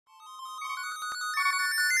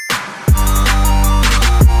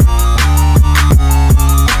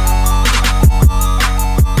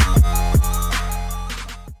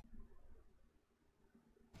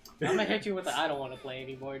at you with the I don't want to play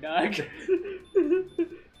anymore, dog.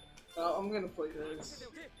 I'm gonna play this.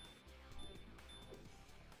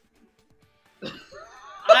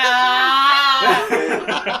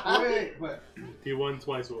 Wait, but he won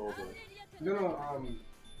twice with over. no,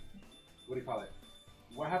 what do you call it?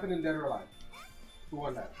 What happened in Dead or Alive? Who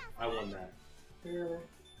won that? I won that.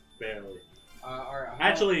 Barely. Alright.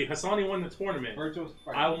 Actually, Hassani won the tournament. Virtual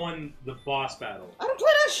Fighter. I won the boss battle. I don't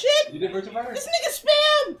play that shit! You did Virtual Fighter? This nigga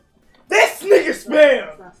spam! This nigga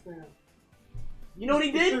spam! That's spam. You know what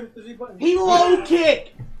he did? There's a button. He low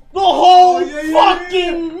kicked the whole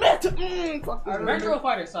fucking meta. Fuck this Virtual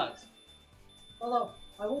Fighter sucks. Although,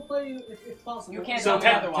 I will play you if possible. You can't So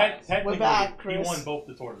tell me otherwise. technically, We're back, he Chris. won both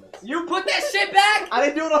the tournaments. You put that shit back? I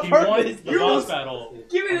didn't do it on He won purpose. the boss battle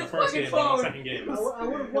Give me on this the first fucking game, on the phone. second game. I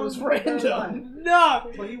would have It won. was the third random. time,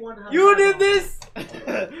 No! But he wanted to have You the did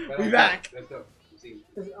third this? We back. That's dope. You see.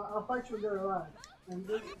 one. 'Cause I'll fight you when they're alive. And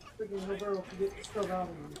this freaking Roberto can get spilled out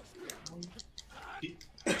of me.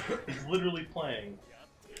 He's literally playing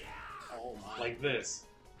like this.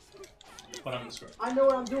 But I'm the script. I know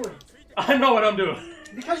what I'm doing. I know what I'm doing.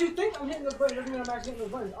 Because you think I'm hitting those buttons doesn't mean I'm actually hitting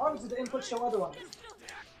those buttons. Obviously, the inputs show otherwise.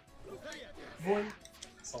 Boy,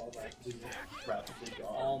 It's all rapidly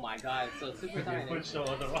gone. Oh my god, so super The tiny. input show all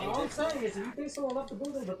I'm otherwise. saying is if you think someone left the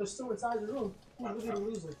building but they're still inside the room, who's really the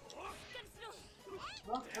loser?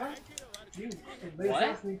 Huh? You. They What?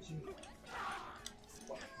 assassinate you.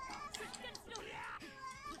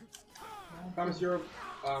 Thomas, you're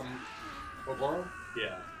Oboro?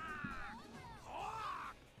 Yeah.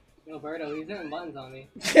 Roberto, he's hitting buttons on me.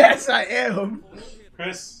 Yes, I am.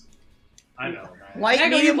 Chris, I know. Light,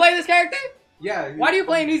 Nego, you medium. play this character? Yeah. Why do you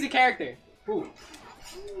play an easy character? Who?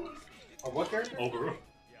 What character? Over.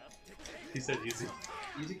 He said easy.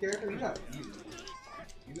 Easy character? He's not easy.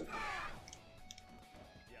 He's not...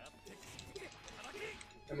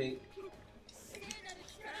 I mean...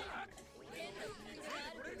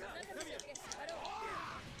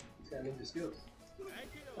 He's got ninja skills.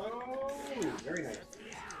 Oh, very nice.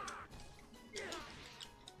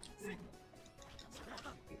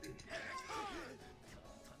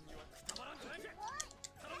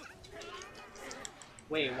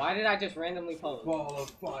 Wait, why did I just randomly pose? Ball of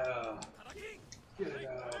fire.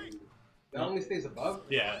 That only stays above?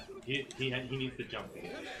 Yeah, he needs to jump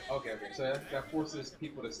again. Okay, so that forces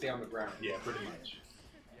people to stay on the ground. Yeah, pretty much.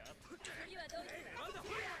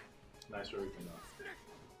 Nice Ruriken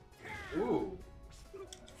though. Ooh.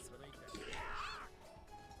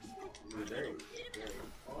 Very.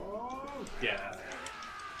 Oh. Yeah.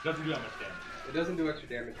 Doesn't do that much damage. It doesn't do extra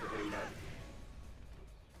damage for hitting that.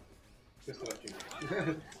 Just to let you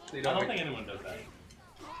know. So you I don't make- think anyone does that.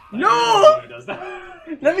 No! Who does that?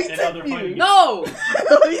 Let me In tip other you. fighting games. No!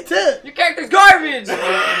 Let me tip. Your character's garbage!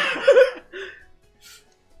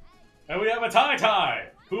 And we have a tie.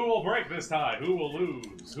 Who will break this tie? Who will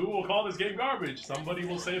lose? Who will call this game garbage? Somebody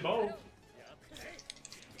will say both.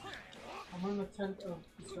 I'm on the 10th of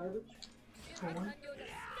this garbage. Hold on.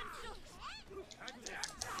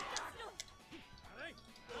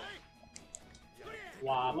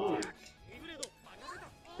 Wow.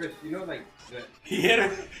 Chris, you know, like the He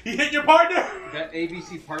hit your partner. that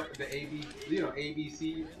ABC part, the AB, you know,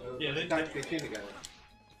 ABC. Yeah, they came together.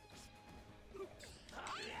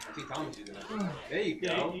 I see Thomas using that. There you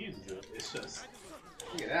Yeah, go. he uses it. It's just.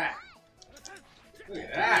 Look at that. Look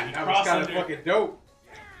at that. He That was crossed kind of under. fucking dope.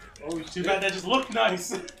 Oh Too shit. bad that just looked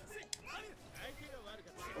nice.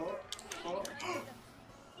 Oh.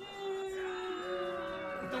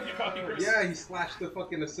 Don't get cocky, Chris. Yeah, he slashed the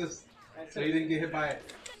fucking assist, so he didn't get hit by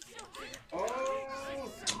it. Oh.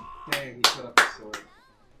 Dang, he put up his sword.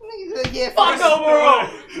 Yeah, Fuck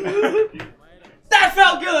Oboro! That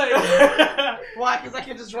felt good! Why? Because I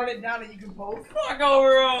can just run it down and you can poke. Fuck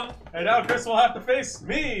Oboro! And now Chris will have to face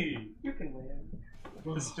me. You can win.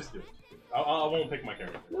 Just do it. I won't pick my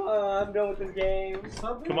character. No, I'm done with this game.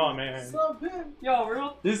 Sub Come on, man. Sub in. Yo,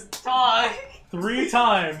 real This talk. 3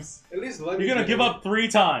 times. At least let me. You're gonna get give in up 3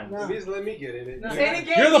 times. No. At least let me get in it. No. Say it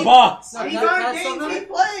again. You're the boss. No, These can I aren't sub games in? he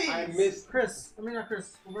plays. I missed. Chris. I mean, not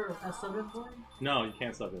Chris. Roberto, can I sub in for him? No, you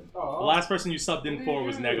can't sub in. Oh. The last person you subbed in for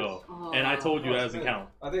was Nego, and I told you that doesn't count.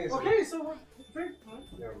 I think it's Okay, so we're great.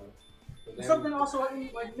 Never mind. But then- Something also in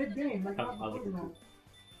like mid game, like I not like it before too.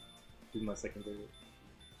 She's my second favorite.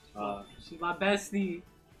 She's my bestie.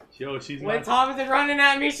 Yo, she's When my Thomas is running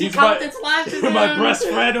at me, she She's comes my- and slashes him. my best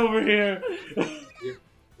friend over here. Your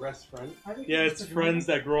best friend? I think Yeah, you it's should friends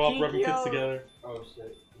that grow up rubbing Kikyo. kids together. Oh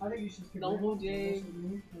shit. I think you should skip Noble it. J.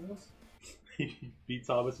 Yes. You beat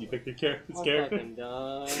Thomas, you picked your character. I'm fucking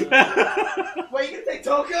done. Wait, you gonna take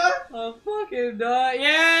Toka? I'm fucking done.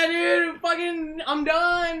 Yeah, dude. I'm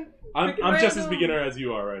done. I'm just as beginner as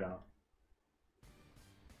you are right now.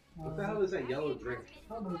 What the hell is that yellow drink?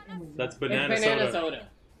 That's It's banana soda.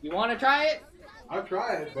 You want to try it? I'll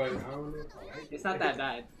try it, but I don't know if I like it. It's not that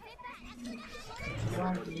bad.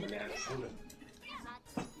 Banana soda.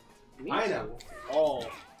 Pineapple. Oh.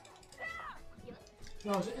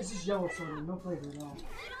 No, it's just yellow soda, no flavor at all.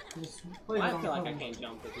 Just flavor I on feel like I color. can't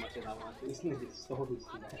jump as much as I want to. This nigga stole this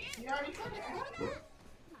snack. You already cut it.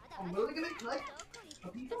 I'm really gonna cut a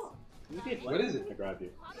piece off. You did What is it? I grabbed you.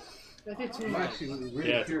 I did too I'm much. actually really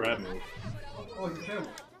Yeah, it's a curious. grab move. Oh, he's him.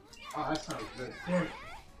 Oh, that sounds good. Yeah.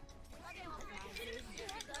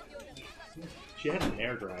 She had an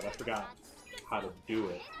air grab. I forgot how to do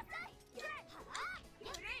it.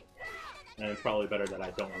 And it's probably better that I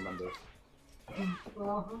don't remember.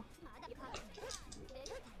 Uh-huh.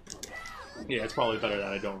 Yeah, it's probably better that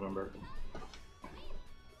I don't remember.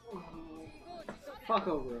 Fuck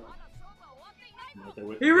over. I'm right there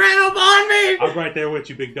with He you. ran up on me! I'm right there with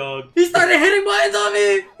you, big dog. He started hitting buttons on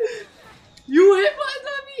me! You hit buttons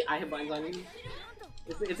on me? I hit buttons on you.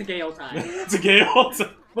 It's a gay old time. It's a gay ult.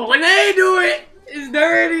 But when they do it, it's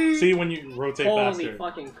dirty! See when you rotate Holy faster.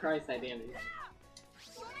 fucking Christ, I damn it.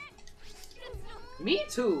 Me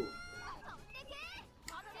too.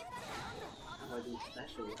 I'm gonna do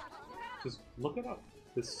special. Just look it up.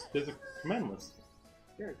 There's a command list.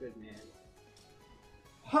 You're a good man.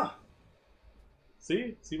 Huh.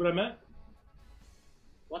 See? See what I meant?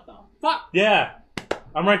 What the fuck? Yeah.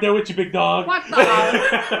 I'm right there with you, big dog. What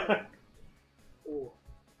the? Oh.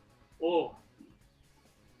 Oh.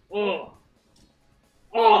 Oh.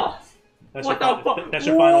 Oh. That's What your, the fuck? That's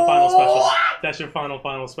your final special. What? That's your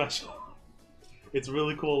final special. It's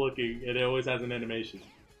really cool looking, and it always has an animation.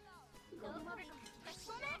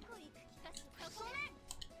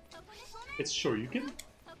 It's sure you can.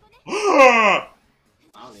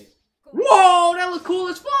 Whoa, that looks cool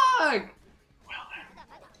as fuck!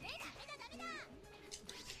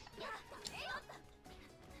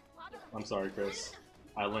 I'm sorry, Chris.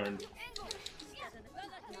 I learned.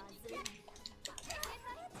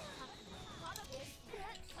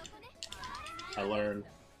 I learned.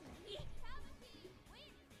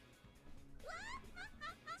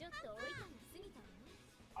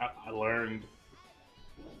 I learned.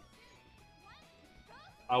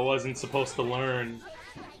 I wasn't supposed to learn.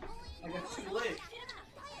 I got too late.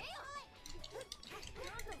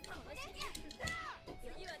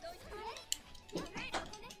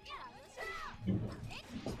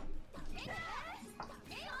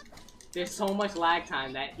 There's so much lag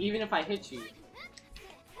time that even if I hit you,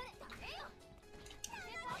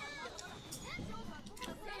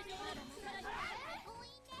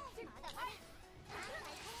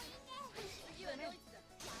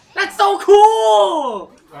 that's so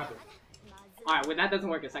cool! Alright, well that doesn't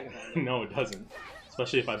work a second time. No, it doesn't.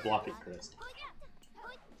 Especially if I block it, Chris.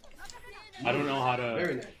 I don't know how Very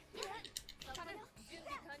to. nice.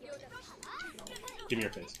 Give me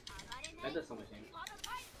your face. That does so much damage.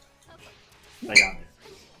 That got me.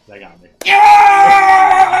 That got me.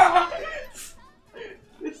 Yeah!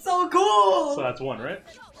 It's so cool! So that's one, right?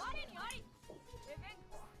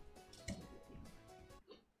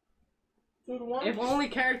 If only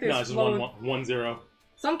characters No, it's just flow... 1-0.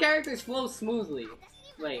 Some characters flow smoothly.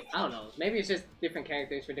 Like, I don't know. Maybe it's just different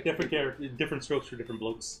characters for different Different strokes for different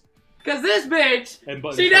blokes. Cause this bitch, And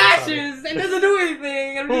buttons she for everybody. dashes and doesn't do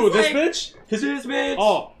anything. And I'm Who, just this like, bitch? This bitch.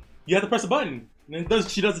 Oh, you have to press a button. And then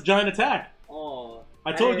she does a giant attack. Oh.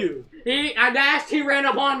 I told you. I dashed, he ran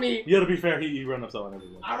up on me. Yeah, to be fair, he ran up on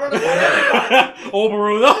everyone. I run up on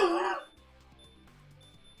Oberudo.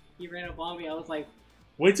 He ran up on me, I was like,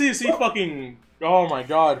 Wait till you see fucking... Oh my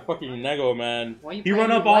god, fucking Nego, man. why you He playing-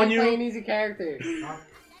 run up why on you play an you. easy character?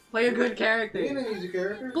 Play a good You character. ain't an easy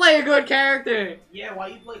character. Play a good character. Yeah, why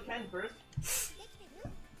you play Ken first?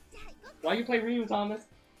 Why you play Ryu, Thomas?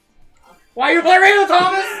 Why you play Ryu,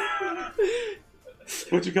 Thomas?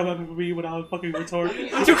 Would you come up with me when I was fucking retarded?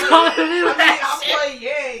 You come to me with that I shit. play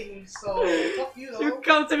Yang, so fuck you though. You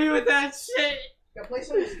come to me with that shit. Gotta play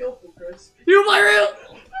something skillful, Chris. You play Ryu.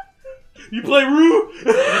 You play Rue?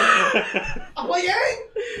 I play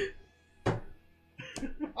Yang!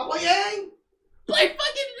 I play Yang! Play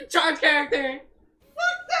fucking charge character.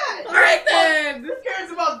 Fuck that! Alright then. Who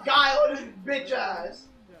cares about Guile and his bitch ass?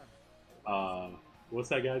 What's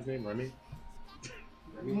that guy's name? Remy?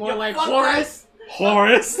 More Yeah, like fuck Horace.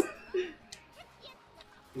 Horace?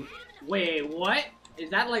 Wait, what? Is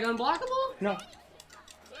that like unblockable? No.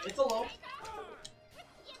 It's a low.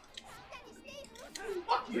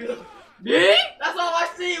 Fuck you. Me? That's all I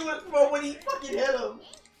see was from when he fucking hit him.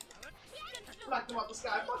 Knocked him out the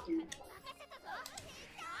sky. Fuck you.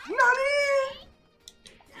 Nani?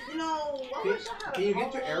 You know, I wish I had Can a you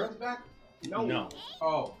get color. your arrows back? No.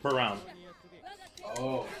 Oh. Per round.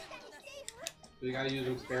 Oh. So you gotta use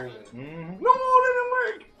them sparingly. Mm-hmm. No, it didn't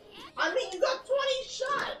work. I mean, you got 20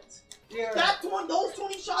 shots. Yeah. Those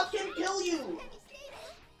 20 shots can kill you.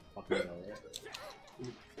 Fucking hell,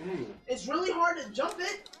 right? Mm. It's really hard to jump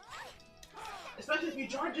it, especially if you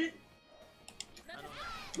charge it.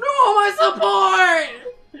 No, my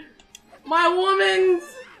support! My woman's!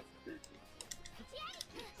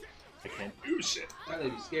 I can't do shit. That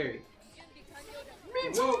lady's scary.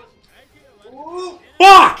 Whoa. Whoa.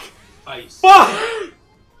 Fuck! Ice. Fuck!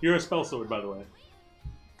 You're a spell sword, by the way.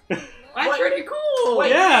 That's Wait. pretty cool! Wait,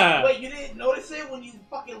 Yeah. Wait, you didn't notice it when you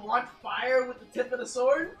fucking launched fire with the tip of the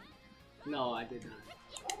sword? No, I did not.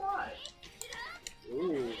 Oh my.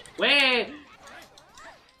 Ooh. Wait!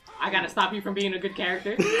 I gotta stop you from being a good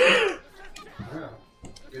character. Yeah.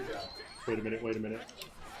 Good job. Wait a minute, wait a minute.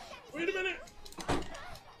 Wait a minute!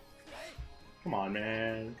 Come on,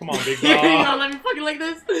 man. Come on, big You're gonna dog. let me fucking like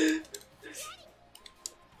this?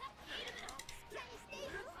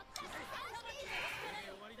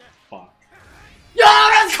 Fuck. Yo,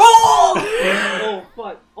 that's cool! Oh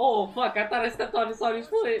fuck. Oh fuck, I thought I stepped on Sonny's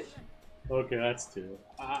foot. Okay, that's two.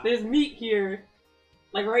 There's meat here.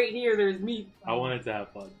 Like right here, there's meat. I wanted to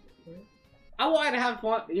have fun. I wanted to have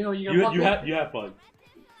fun. You know, you have fun.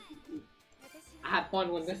 I had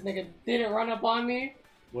fun when this nigga didn't run up on me.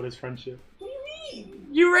 What is friendship? What do you mean?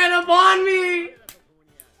 You ran up on me!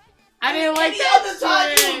 I didn't like Any that other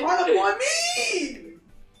time shit. you run up on me!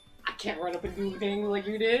 I can't run up and do things like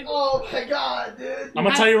you did. Oh my god, dude. I'm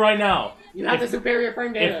gonna tell you right now. You have the superior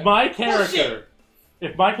frame data. If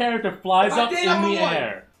my character flies If I up did, in I'm the a one.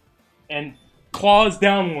 air and claws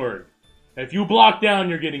downward, if you block down,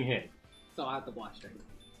 you're getting hit. So I have to block straight.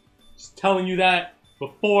 Just telling you that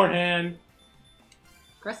beforehand.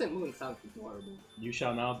 Crescent Moon sounds adorable. You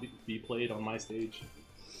shall now be played on my stage.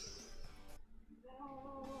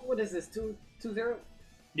 What is this? 2-0?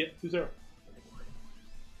 Yeah, 2-0.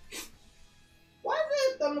 Why is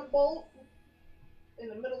there a thunderbolt in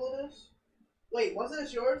the middle of this? Wait, wasn't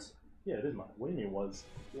this yours? Yeah, it is mine. What do you mean was?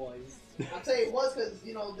 I'll tell you it was because,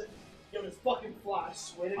 you know, yo, this fucking fly,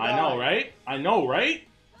 swear to God. I know, right? I know, right?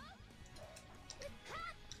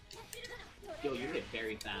 Yo, you hit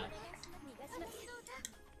very fast.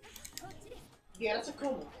 Yeah, that's a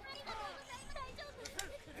Kuma.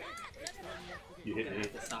 You I'm hit gonna me.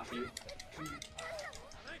 have to stop you.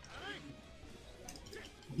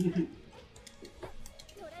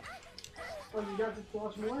 Oh, you got to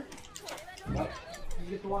watch more? What? You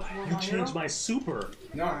get to watch more of You My changed Hero? my super.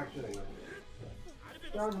 No, actually.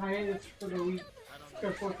 They're on hiatus for the week.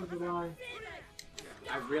 For 4th of July.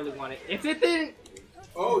 I really want it. If it didn't,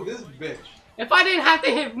 Oh, this bitch. if I didn't have to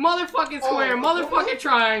hit motherfucking square, motherfucking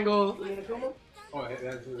triangle. You mean a Kuma? Oh,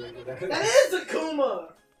 That is a Kuma!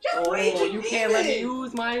 Just wait, Oh, you can't let me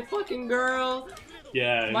use my fucking girl.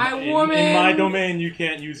 Yeah, in, My in- woman. in my domain, you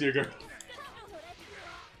can't use your girl.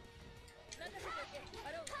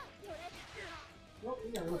 Oh,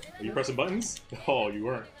 yeah, look. Are you pressing buttons? Oh, you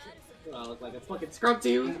weren't. I look like a fucking scrub to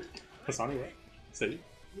you. Hasani, what? Say,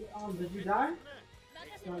 Did you die?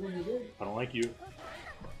 No, I think you did. I don't like you.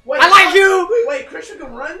 Wait, I like you! Wait, Christian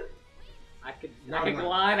can run? I could No.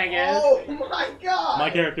 glide, I guess. Oh my god! My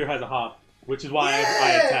character has a hop, which is why I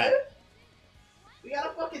attack. We got a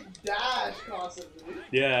fucking dash concept, dude.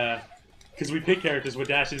 Yeah, because we pick characters with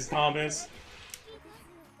dashes, Thomas.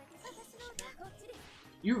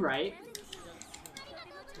 You right.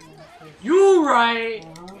 You right.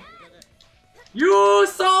 Uh-huh. You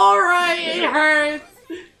so right. It hurts.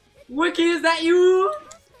 Wiki, is that you?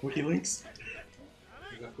 WikiLinks.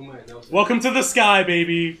 Kuma and Nelson. Welcome to the sky,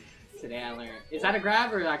 baby. Today I learned. Is that a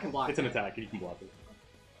grab or I can block? It's an it? attack. You can block it.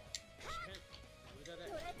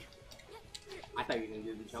 I thought you were gonna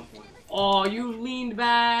do the jump one. Oh, you leaned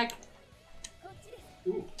back.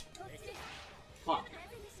 Ooh. Fuck.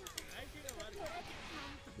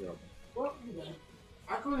 Well, you died.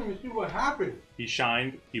 I couldn't even see what happened. He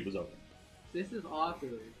shined. He was open. This is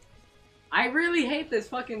awkward. I really hate this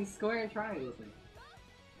fucking square and triangle thing.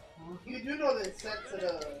 You do know that it's set to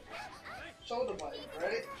the shoulder button,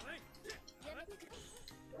 right?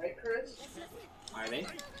 Right, Chris? Are they?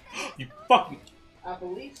 You fucking. I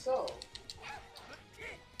believe so.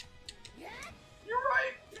 You're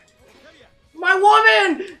right. My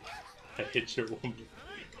woman. I hit your woman.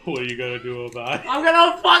 What are you gonna do about it? I'm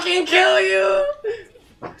gonna fucking kill you.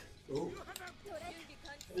 Ooh.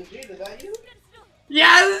 Is that you?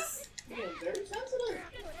 Yes. You're getting very sensitive.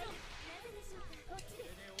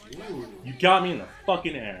 got me in the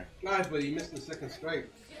fucking air. Nice, but he missed the second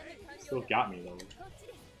strike. Still got me though.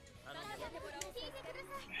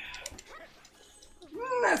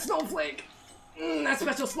 That snowflake. That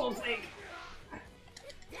special snowflake.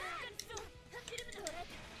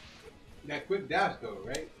 That quick dash though,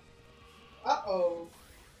 right? Uh-oh.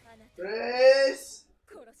 Chris!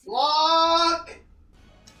 Block!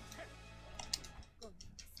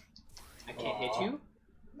 I can't hit you.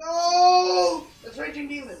 No! That's Raging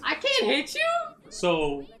Demon. I can't hit you.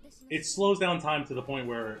 So it slows down time to the point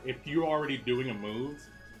where if you're already doing a move,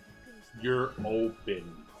 you're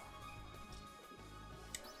open.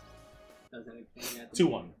 Doesn't explain that.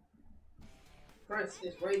 2-1. Chris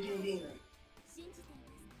is Raging Demon.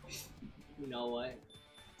 You know what?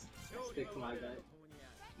 I stick to my gut.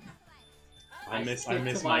 I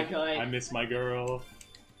miss my girl.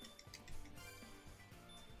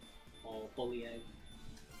 Oh, fully egg.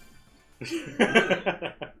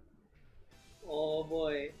 Oh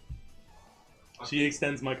boy. She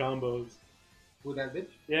extends my combos. Who that bitch?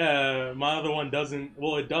 Yeah, my other one doesn't.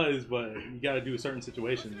 Well, it does, but you gotta do certain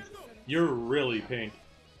situations. You're really pink.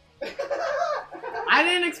 I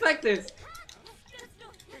didn't expect this.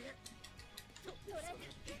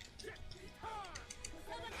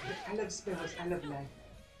 I love spells. I love life.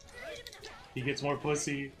 He gets more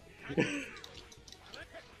pussy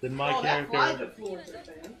than my Oh, that character. flies influencer,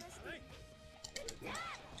 man.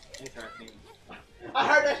 Interesting. I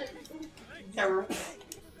heard that shit. Terror.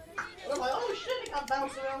 I'm like, oh shit, it got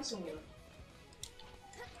bounced around somewhere.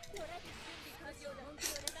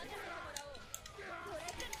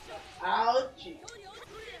 Ouchie.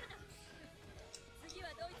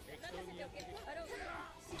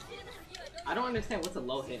 I don't understand what's a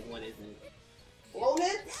low hit and what isn't. Low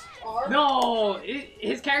hits are... No,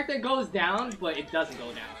 his character goes down, but it doesn't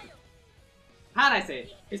go down. How'd I say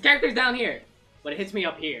it? His character's down here, but it hits me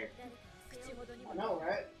up here. I know,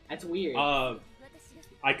 right? That's weird.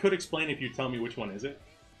 I could explain if you tell me which one is it.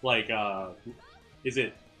 Like, is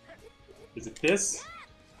it this?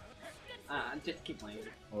 Just keep playing.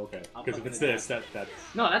 Okay, I'll because if fucking it's this, that's...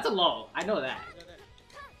 No, that's a low. I know that.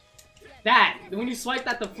 That, when you swiped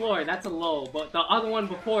at the floor, that's a low. But the other one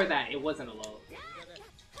before that, it wasn't a low.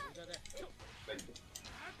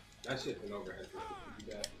 That shit's an overhead.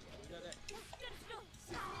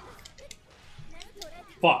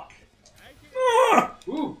 Fuck.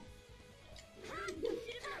 Ooh.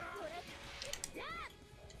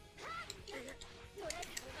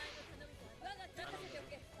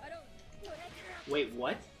 Wait,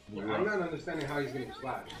 what? I'm not understanding how he's gonna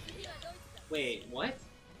splash. Wait, what?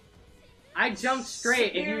 I jumped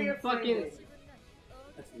straight and you Superior fucking... framing.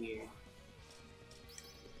 That's weird.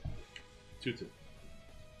 2-2.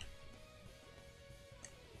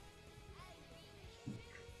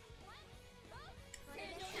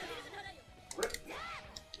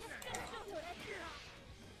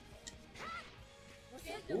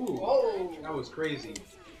 Ooh. Whoa. That was crazy.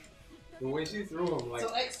 The way she threw him, like... So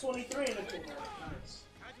X23 in the corner. Nice.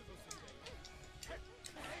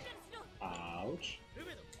 Ouch.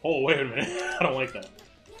 Oh, wait a minute. I don't like that.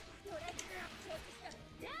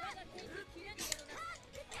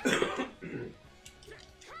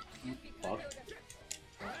 Fuck.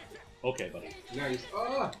 Okay, buddy. Nice.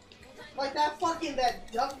 Oh! Like that fucking,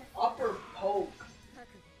 that duck upper poke.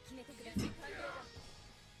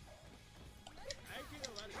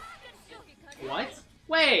 What?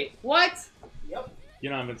 Wait, what? Yep.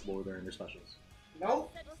 You're not invincible with her in your specials.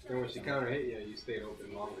 Nope. And when she counter hit you, you stayed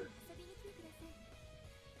open longer.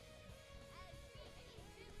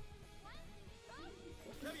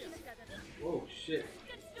 Oh shit.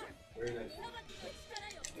 Very nice.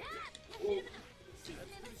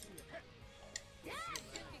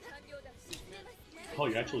 Oh,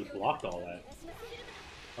 you actually blocked all that.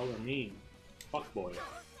 Color me. Fuck boy.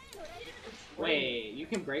 Wait, you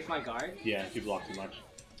can break my guard? Yeah, if you block too much.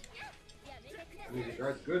 I mean, the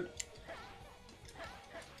guard's good.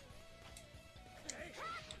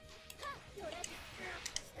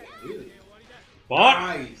 Really? Fuck!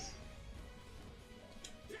 Nice!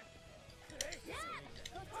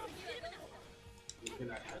 You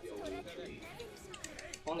cannot have your way.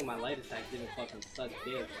 If only my light attack didn't fucking suck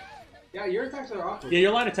dick. Yeah, your attacks are awkward. Yeah,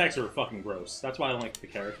 your line attacks are fucking gross. That's why I don't like the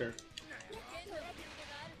character.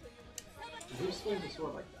 Who swings a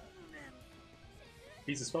sword like that?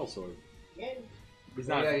 He's a spell sword. Yeah. He's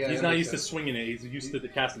not. Yeah, he's that not makes used sense. to swinging it. He's used to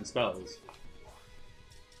casting spells.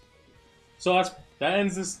 So that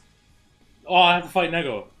ends this. Oh, I have to fight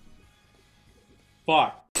Nego.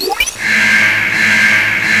 Fuck. You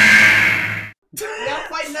gotta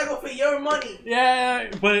fight Nego for your money. Yeah,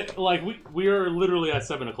 but like we are literally at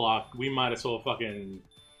 7 o'clock. We might as well fucking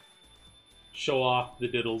Show off the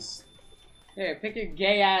diddles. Here, pick your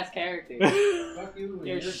gay ass character. Fuck you.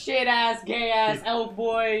 Your shit ass, gay ass, elf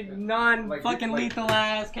boy, non fucking lethal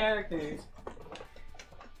ass character.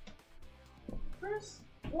 Chris,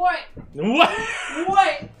 What? What?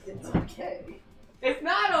 What? it's okay. It's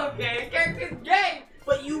not okay. His character's gay.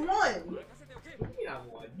 But you won. You not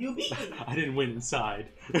won. You beat me. I didn't win inside.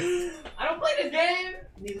 I don't play this game.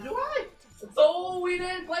 Neither do I. So we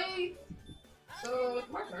didn't play. So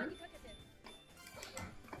it's my turn.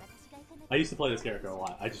 I used to play this character a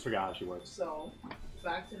lot. I just forgot how she works. So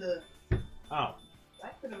back to the Oh.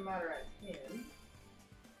 matter at hand.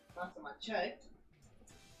 Last time I checked,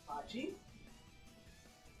 Hachi.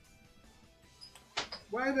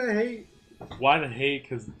 Why the hate? Why the hate?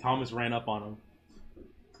 Because Thomas ran up on him.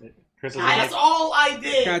 Chris was That's like, all I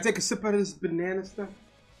did. Can I take a sip out of this banana stuff?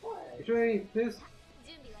 What? You sure ain't pissed?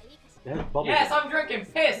 "That's bubble Yes, gum." I'm drinking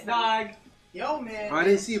piss, dog. Yo, man. Oh, I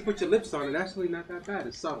didn't see you put your lips on it. Actually, not that bad.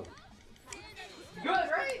 It's subtle. Good,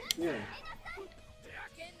 right? Yeah.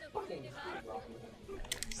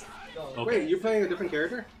 Okay. Wait, you're playing a different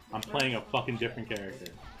character? I'm playing a fucking different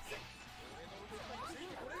character.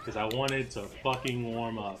 Because I wanted to fucking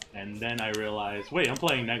warm up, and then I realized, wait, I'm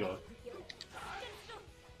playing Nego.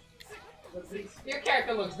 Your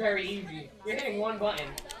character looks very easy. You're hitting one button.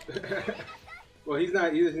 Well, he's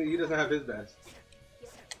not. He doesn't have his best.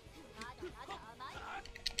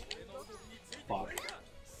 Fuck.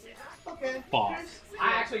 Okay. Fuck. Chris,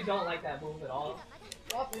 I actually don't like that move at all.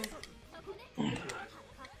 drop him.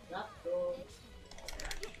 Not go.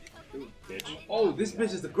 Bitch. Oh, this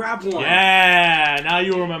bitch is the grab one. Yeah, now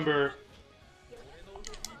you remember.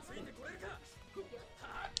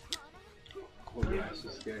 Oh yeah, it's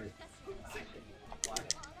just scary.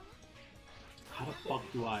 How the fuck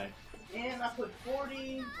do I? And I put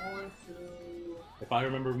 40 on to If I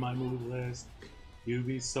remember my move list, you'd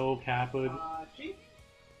be so caped. Hachi.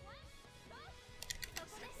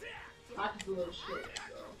 Hachi's a little shit,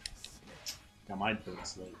 so. Got mine pretty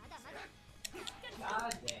slow.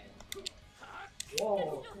 God damn.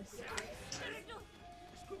 Whoa.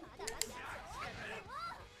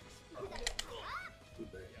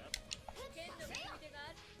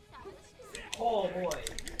 Oh boy.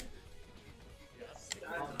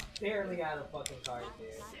 I'm barely out of fucking cards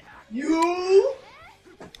here.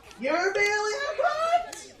 You're barely a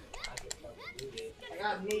cut? I can fucking do this. I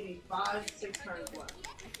got maybe 5-6 turns left.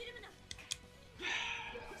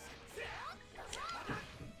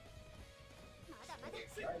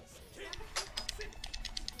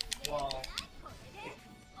 Well,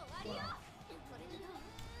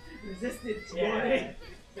 Resistance, yeah. boy.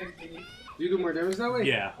 60. Do you do more damage that way?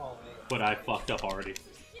 Yeah, Oh man. but I fucked up already.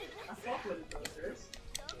 I fuck with it though, Chris.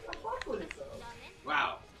 I fuck with it though.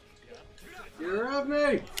 Wow. You're up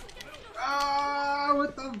me. Ah,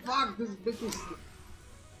 what the fuck? This bitch is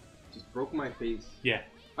just broke my face. Yeah,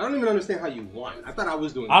 I don't even understand how you won. I thought I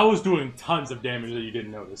was doing. I was doing tons of damage that you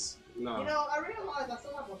didn't notice. No. You know, I realized I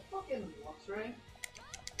still have a fucking Lux Ray.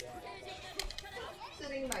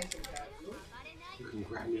 Sitting nice and casual. You can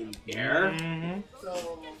grab me in the air. Mm-hmm.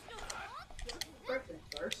 So, first things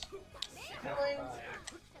first. Killing.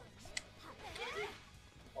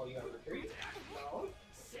 Oh, you got to retreat? No.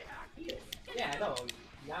 Heal. Yeah, I know.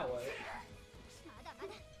 Now what?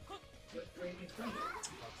 But Ray can clean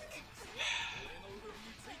it.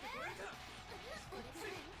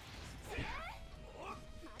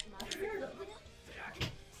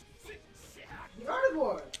 The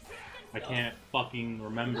Carnivore! I can't fucking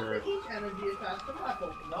remember. Each energy attached to my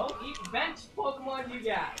Pokemon. No, each bench Pokemon you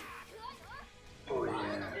got. Oh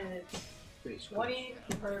yeah. And it's Face 20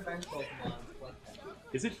 per bench Pokemon.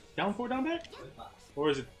 Is it down 4, down back? Or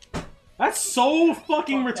is it... That's so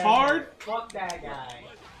fucking Fuck that retard! guy. Fuck that guy.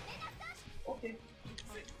 okay.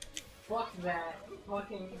 Fuck that.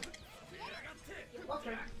 Fucking.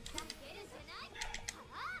 Okay.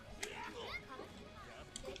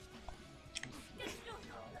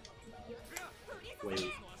 Wait. You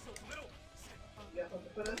got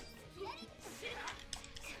something for this?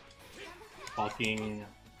 Fucking...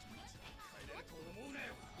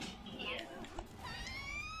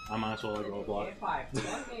 I might as well go a block. If I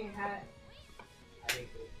fucking had. I think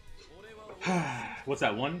What's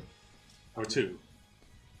that, 1? Or 2?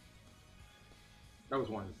 That was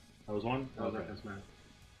one. That was 1? That was Okay. our first match.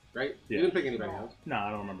 Right? Yeah. You didn't pick anybody else. No, I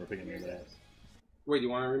don't remember picking anybody else. Wait, you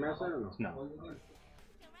want to rematch that or no? No.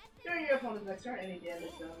 During your opponent's next turn, any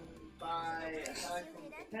damage done by attack from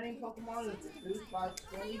depending Pokemon is reduced by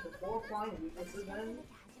 20 before applying weaknesses and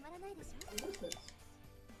resistance.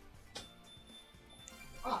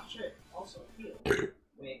 Ah, shit. Also, heal.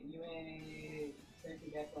 Wait, you made. Since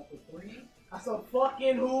you got up to 3? I That's a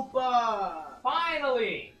fucking hoopa!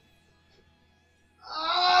 Finally!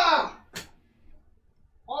 Ah!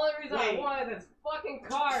 Only reason Wait. I wanted this fucking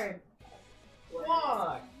card.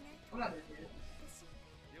 Fuck! I'm not gonna do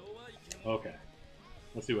it. Okay.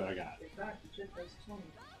 Let's see what I got. In fact, the chip does 20.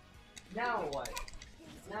 Now what?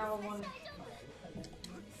 Now one.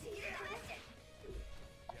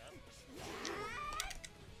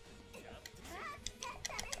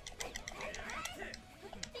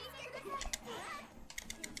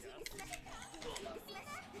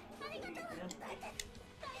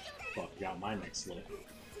 Fuck, got my next slit.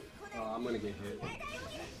 Oh, I'm gonna get hit.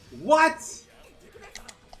 What?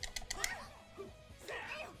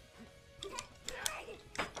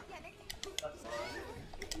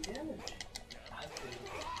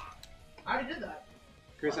 I already did that.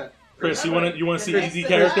 Chris, You wanna see Chris, easy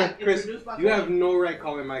Chris, character? Chris, Introduced by you have Cody. no right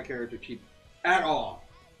calling my character cheap at all.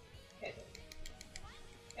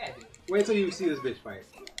 Yeah, dude. Wait until you see this bitch fight.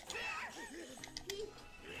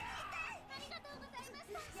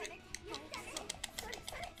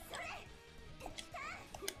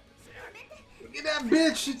 Look at that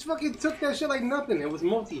bitch! She fucking took that shit like nothing. It was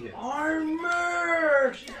multi-hit.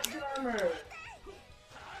 Armor! She has good armor!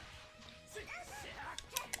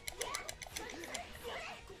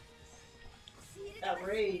 That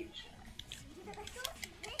rage.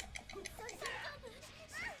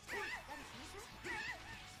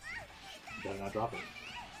 Better not drop it.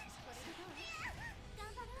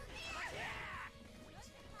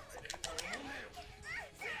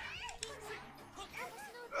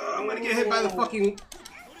 I'm gonna get hit by the fucking...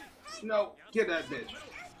 No, get that bitch.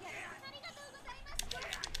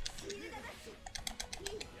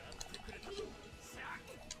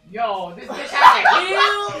 Yo, this bitch has a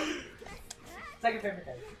heal! Second favorite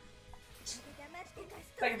character.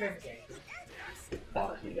 Second favorite character.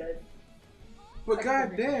 Fuck You you. guys. But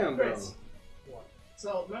goddamn, bro. Chris.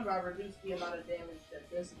 So remember, I reduced the amount of damage that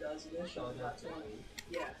this does initially, not 20.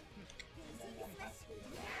 Yeah.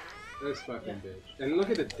 This fucking bitch. And look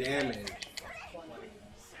at the damage.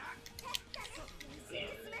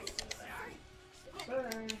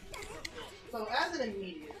 20. So as an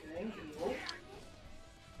immediate thing, heal.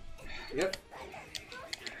 Yep.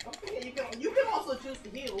 Okay, you can also choose to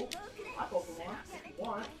heal my Pokemon if you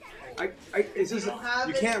want. It's just, don't have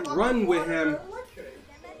you any can't fucking run with water him. or electric.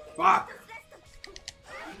 Fuck.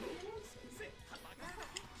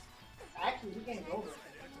 Actually, we can't go there.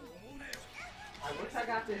 I wish I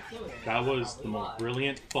got this sooner. That was the most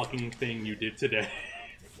brilliant fucking thing you did today.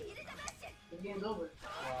 The game's over.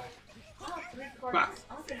 I have 3 cards. Fuck.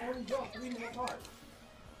 I can only draw 3 more cards.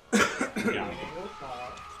 Yeah.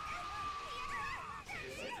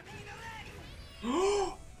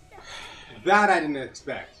 That I didn't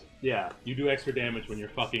expect. Yeah, you do extra damage when you're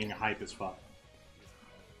fucking hype as fuck.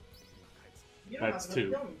 You don't That's have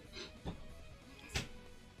enough 2. to kill me.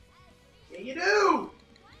 Yeah, you do!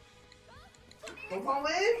 Pokemon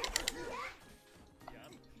wave?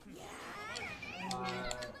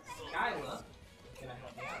 Skyla, gonna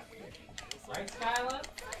help me out here. Right, Skyla?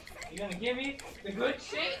 You gonna give me the good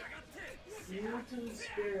shit? Mewtwo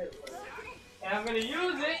Spirit Link. And I'm gonna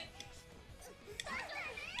use it!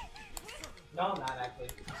 No, I'm not actually.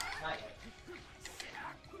 Not yet.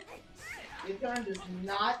 Your turn does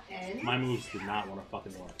not end. My moves did not want to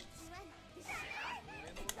fucking work.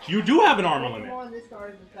 You do have an armor limit. Pokemon this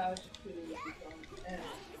card is attached to becomes M.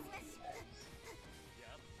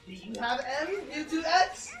 Do you have M? Mewtwo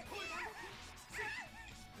X?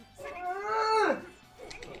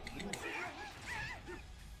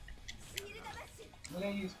 We're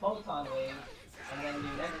gonna use Photon Wave, and then the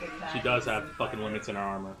next attack. She does have fucking limits in her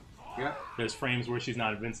armor. Yeah. There's frames where she's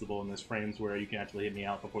not invincible, and there's frames where you can actually hit me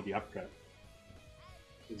out before the uppercut.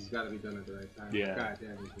 It's gotta be done at the right time. Yeah. God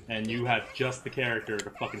damn it. And you have just the character to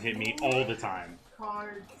fucking hit me all the time.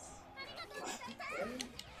 Cards.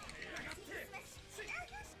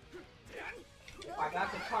 If I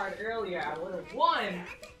got the card earlier, I would have won.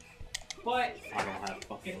 But I don't have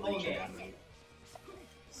fucking It's reach okay. in that move.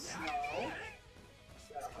 Snow.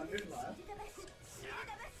 Got 100 left.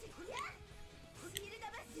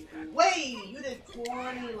 Wait! You did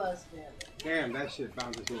 20 less damage. Damn, that shit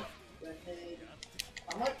bounces off. That did.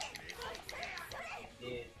 How much?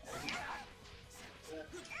 yeah.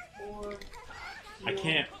 That's 4. I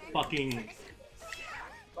can't fucking...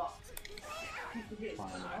 Fuck. Keep forgetting.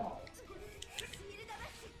 Fine. Oh.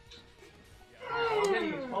 I'm gonna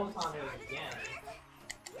use Photon Wave again.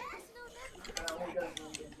 Only does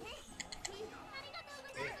 1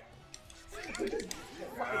 damage.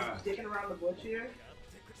 Fucking sticking around the bush here.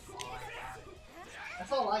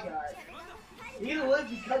 That's all I got. You need to live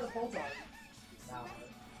because of Photon. Now,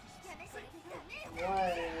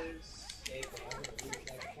 Was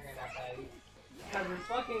Because his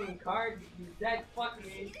fucking card, he's dead, fuck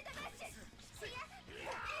me.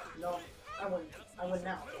 no, I win. I win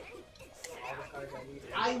now. All the cards I need.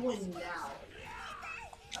 I win now.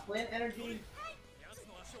 I play an energy.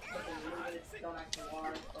 Fucking limited, don't act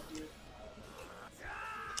hard. Fuck you.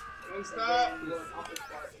 Stop. And then go off this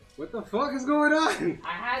part. What the fuck is going on?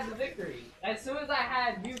 I had the victory. As soon as I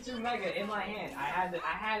had Mewtwo Mega in my hand, I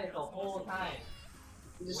had it the whole time.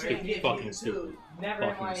 You just Where didn't you get fucking me stupid. Never in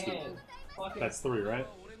Fucking my stupid. hand. Fucking That's 3, right?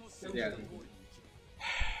 Yeah.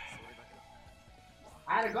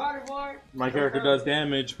 I had a Gardevoir. My character does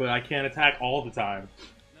damage, but I can't attack all the time.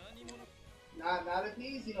 Not if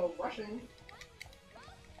he's, you know, rushing.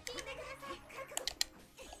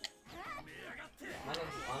 My name's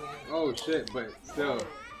Lonnie. Oh shit, but still.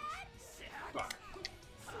 Fuck.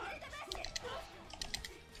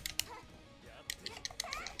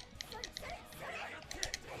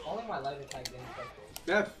 Only my life attack didn't affect it.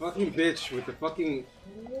 That fucking bitch with the fucking.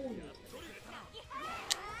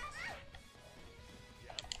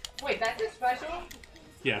 Wait, that's his special?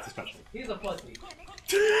 Yeah, it's a special. He's a pussy.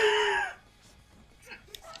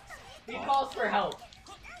 He calls for help.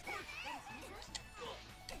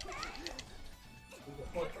 He's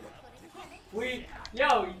a pussy.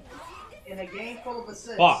 Yo, In a game full of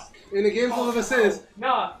assists. Fuck. In a game full of assists.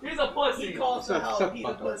 nah, he's a pussy. He calls for Suck help. the He's a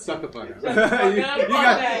fuck up. pussy. Suck the fuck Shut the fuck up. you, up. you Fuck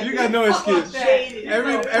got that. you got no Fuck excuse. that. Shaded. He's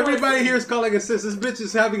Every a everybody pussy. here is calling assists. This bitch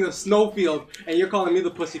is having a snowfield, and you're calling me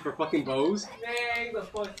the pussy for fucking bows. Yeah, he's a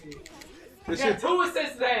pussy. This Yeah, shit, 2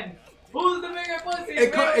 assists then. Who's the bigger pussy?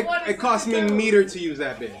 it cost me a meter to use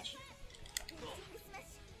that bitch.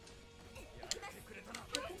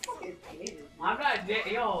 I'm not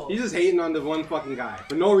yo. He's just hating on the one fucking guy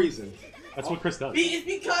for no reason. That's what Chris does.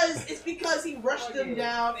 It's because he rushed him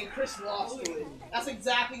down and Chris lost to it. That's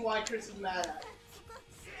exactly why Chris is mad at him.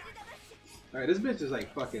 Alright, this bitch is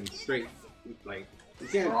like fucking straight. Like, you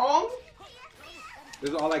can't. Strong? This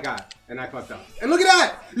is all I got, and I fucked up. And look at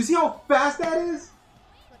that! You see how fast that is?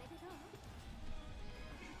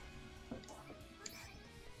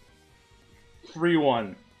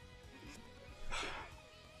 3-1.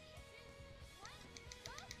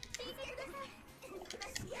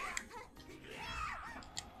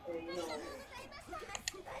 And, you know,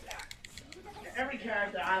 every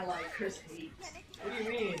character I like, Chris hates. What do you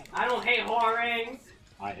mean? I don't hate Horang.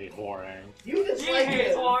 I hate Horang. You He dislike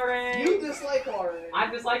hates him. Horang. You dislike Horang.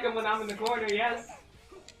 I dislike him when I'm in the corner. Yes.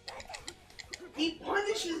 He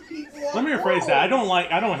punishes people. Let me rephrase that. I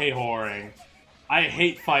don't hate Horang. I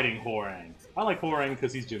hate fighting Horang. I like Horang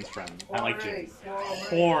because he's Jin's friend. I like Jin.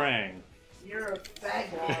 Horang. You're a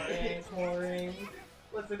faggot. Horang, Horang.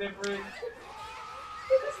 What's the difference?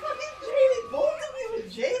 It's fucking jaded. Both of you were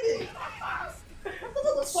jaded. That's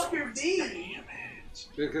what the fucker be.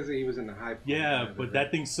 Because he was in the high. Yeah, but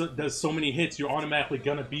that thing does so many hits, you're automatically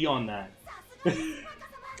gonna be on that.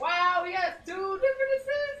 Wow, he has 2 different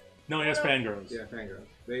assists. No, he has Fangirls. Yeah, Fangirl.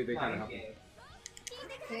 They kind of help him.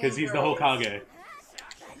 Because he's the Hokage.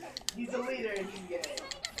 He's the leader and he's gay.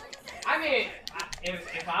 I mean,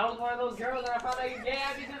 if I was one of those girls and I found out he's gay,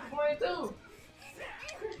 I'd be disappointed too.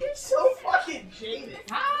 You're so fucking jaded.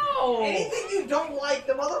 How? Anything you don't like,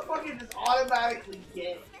 the motherfucker just automatically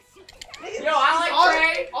gay. Nigga, Yo, I like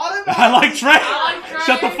Trey. Automatically. I like Trey! I like Trey.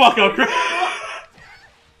 Shut the fuck up, Chris!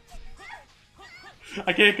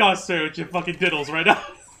 I can't concentrate with your fucking diddles right now.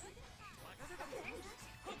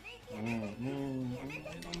 No.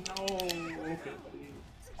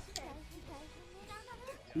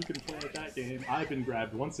 Who can play at that game? I've been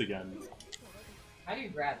grabbed once again. How do you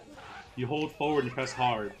grab it? You hold forward and press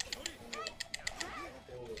hard.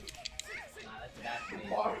 Nah, that's a bad command.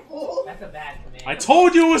 Marvel. That's a bad command. I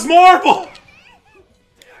told you it was Marvel!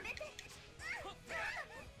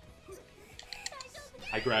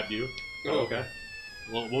 I grabbed you. Oh, okay.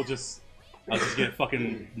 I'll just get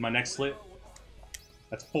fucking my next slit.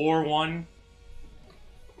 That's 4-1.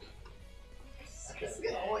 This is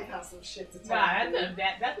gonna always have some shit to talk Nah, to.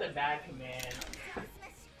 that's a bad command.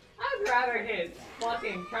 I'd rather hit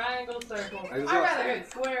fucking triangle circle. I just I'd want- rather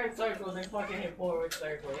hit square and circle than fucking hit forward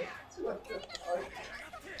circle. What the fuck?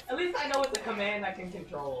 At least I know it's a command I can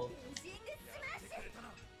control.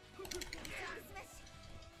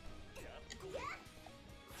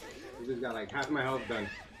 I just got like half my health done.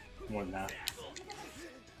 More than that.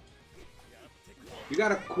 You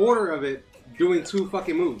got a quarter of it doing 2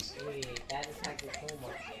 fucking moves. Wait, that attack is so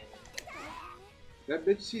much damage. That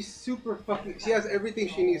bitch, she's super fucking. She has everything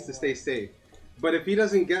she needs to stay safe. But if he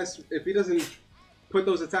doesn't put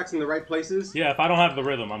those attacks in the right places, Yeah, if I don't have the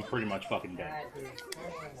rhythm, I'm pretty much fucking dead. That is so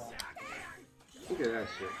much. look at that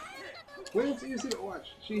shit. Wait until you see the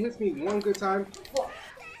watch. She hits me one good time. Fuck.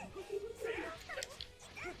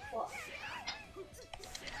 Fuck.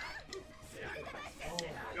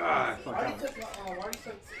 Ah, fuck I already out. took however much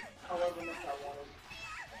I wanted.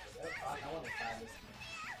 I want to try this.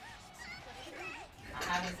 I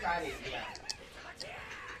haven't tried it yet.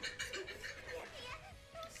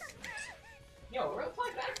 Yo, real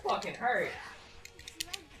talk, that fucking hurt.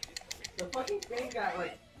 The fucking thing got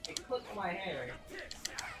like, it clipped my hair.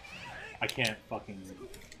 I can't fucking.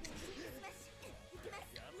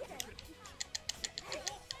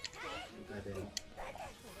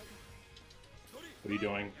 What are you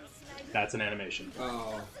doing? That's an animation.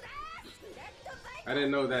 Oh. I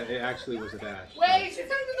didn't know that it actually was a dash. Wait, she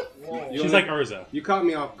turned into the. Whoa. You She's only- like Urza. You caught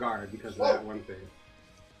me off guard because of that one thing.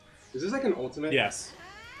 Is this like an ultimate? Yes.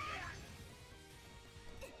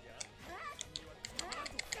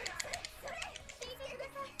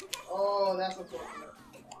 Oh, that's what's going on.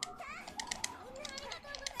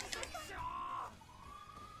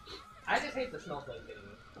 I just hate the snowflake hitting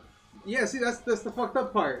me. Yeah, see, that's the fucked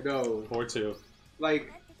up part, though. 4-2.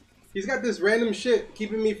 Like, he's got this random shit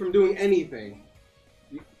keeping me from doing anything.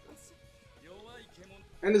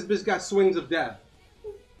 And this bitch got swings of death.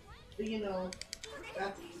 You know,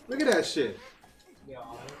 that's Look at that shit. Yo,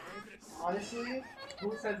 honestly,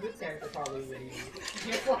 who said this character probably would easy?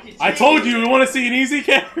 You fucking I told you, we want to see an easy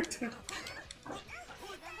character.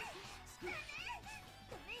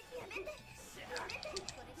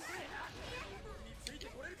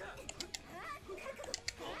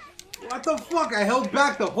 What the fuck? I held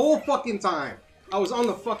back the whole fucking time. I was on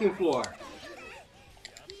the fucking floor.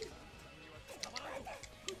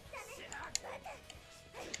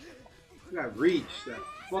 You got reach, that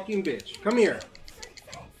fucking bitch. Come here.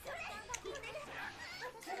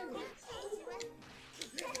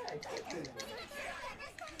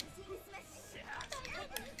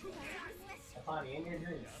 Honey, in your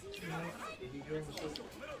dreams. Did you dream of this?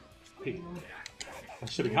 Hey, I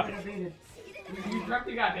should have got it. You dreamt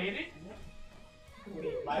you got baited?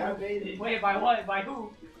 I got baited. Wait, by what? By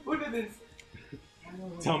who? Who did this?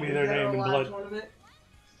 Tell me their name in blood. Tournament?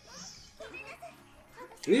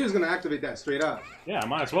 And he was gonna activate that straight up. Yeah,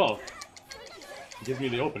 might as well. It gives me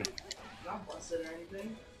the opening. Not busted or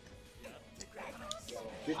anything.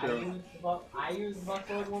 Get your- I used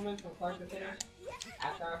Buckboard Woman from start to finish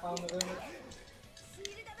after I found the river.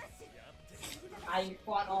 I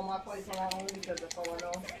fought all my fights on my own because that's all I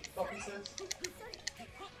know. Fucking sis.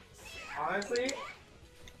 Honestly,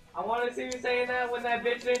 I want to see you saying that when that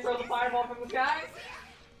bitch didn't throw the fireball from the sky.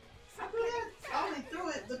 After that, I only threw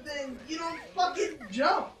it, but then you don't fucking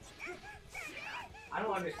jump. I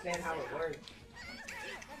don't understand how it works.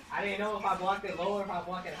 I didn't know if I blocked it low or if I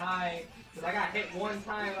blocked it high. Cause I got hit one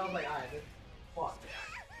time and I was like, alright, this fuck.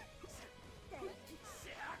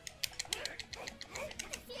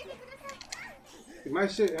 My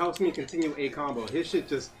shit helps me continue a combo. His shit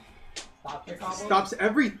just Stop your combo. stops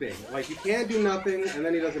everything. Like, you can't do nothing, and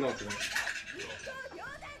then he does an ultimate.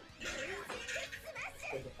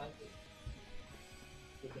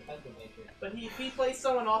 The defensive nature. But if he plays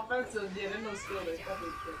someone offensive, yeah, there's no skill. They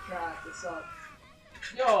fucking get trapped. It sucks.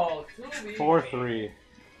 Yo, 2v. 4-3.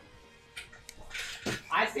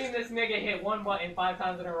 I seen this nigga hit one button 5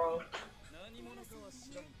 times in a row.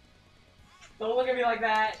 Don't look at me like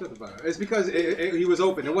that. Shut the fuck up. It's because he was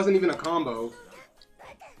open. It wasn't even a combo.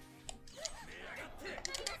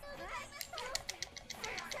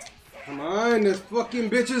 Come on, this fucking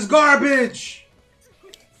bitch is garbage!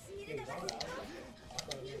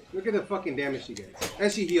 Look at the fucking damage she gets.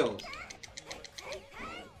 And she heals.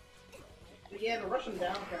 Yeah, the Russian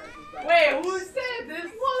down character's back. Wait, who said this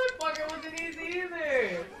motherfucker wasn't easy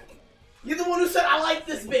either? You're the one who said I like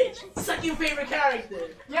this bitch. Second favorite character.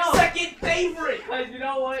 Yo. Second favorite. Cause you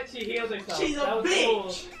know what? She healed herself. She's a That was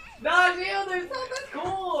bitch. Cool. Nah, she healed herself. That's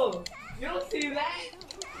cool. You don't see that?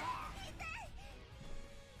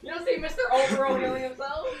 You don't see Mr. Overall healing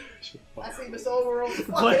himself? I see Miss Overall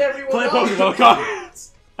fucking Play everyone else. Pokemon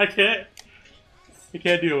cards. I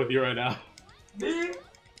can't deal with you right now. Me?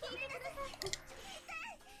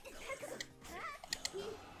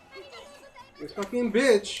 This fucking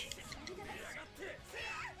bitch.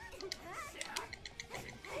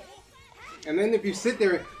 And then if you sit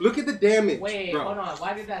there and look at the damage, Wait, bro. hold on.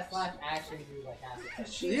 Why did that slash actually do like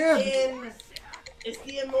half? She's Yeah. in. It's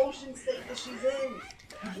the emotion state that she's in.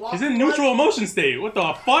 You walk She's in one- neutral emotion state. What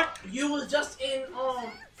the fuck? You was just in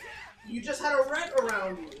you just had a red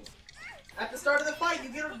around you. At the start of the fight,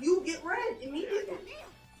 you get red immediately.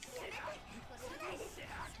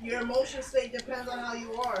 Your emotion state depends on how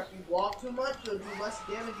you are. If you walk too much, you'll do less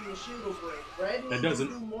damage and your shield will break. Red means That you doesn't.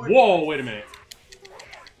 do more Whoa, damage. wait a minute.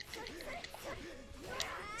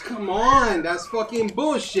 Come on, that's fucking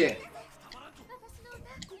bullshit.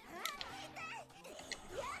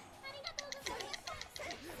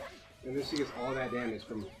 And then she gets all that damage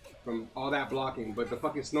from all that blocking, but the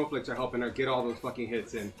fucking snowflakes are helping her get all those fucking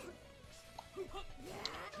hits in.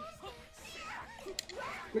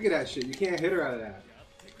 Look at that shit. You can't hit her out of that.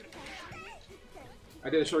 I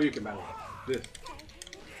did a Shoryuken battle. This.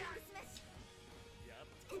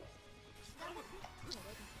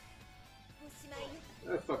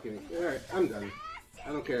 That's fucking. Alright, I'm done. I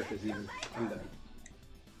don't care if it's even. I'm done.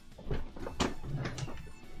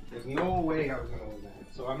 There's no way I was gonna win that.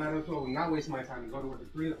 So I'm not gonna not waste my time and go to work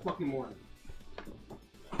at 3 in the fucking morning.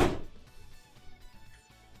 Yeah,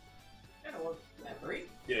 well, at 3?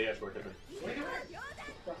 Yeah, yeah, it's worth it. Wait a minute.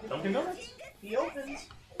 Dunkin' Donuts? He opens.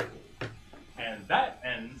 And that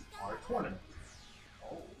ends our tournament.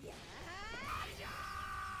 Oh.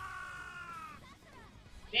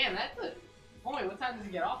 Damn, that's a... Oh wait, what time does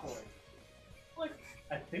he get off for? Like,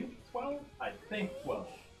 I think 12? I think 12.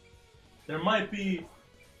 There might be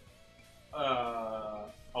a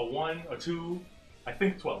 1, a 2, I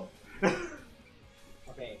think 12.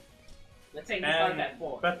 Okay. Let's say he starts at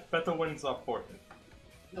 4. Beto wins off forfeit.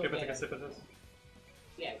 No, Give it yeah. take a sip of this.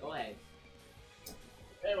 Yeah, go ahead.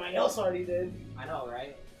 Everybody else already did. I know,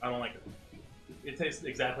 right? I don't like it. It tastes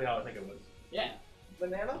exactly how I think it was. Yeah.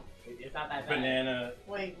 Banana? It's not that bad. Banana.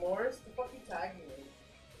 Wait, Morris? The fuck you tagging me?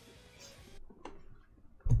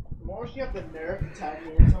 Morris, you have the nerve to tag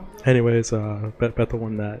me or something? Anyways, Beto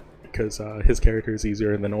won that because his character is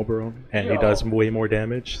easier than Oberon, and he Yo. does way more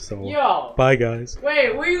damage, so Yo! bye guys.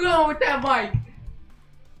 Wait, where you going with that mic?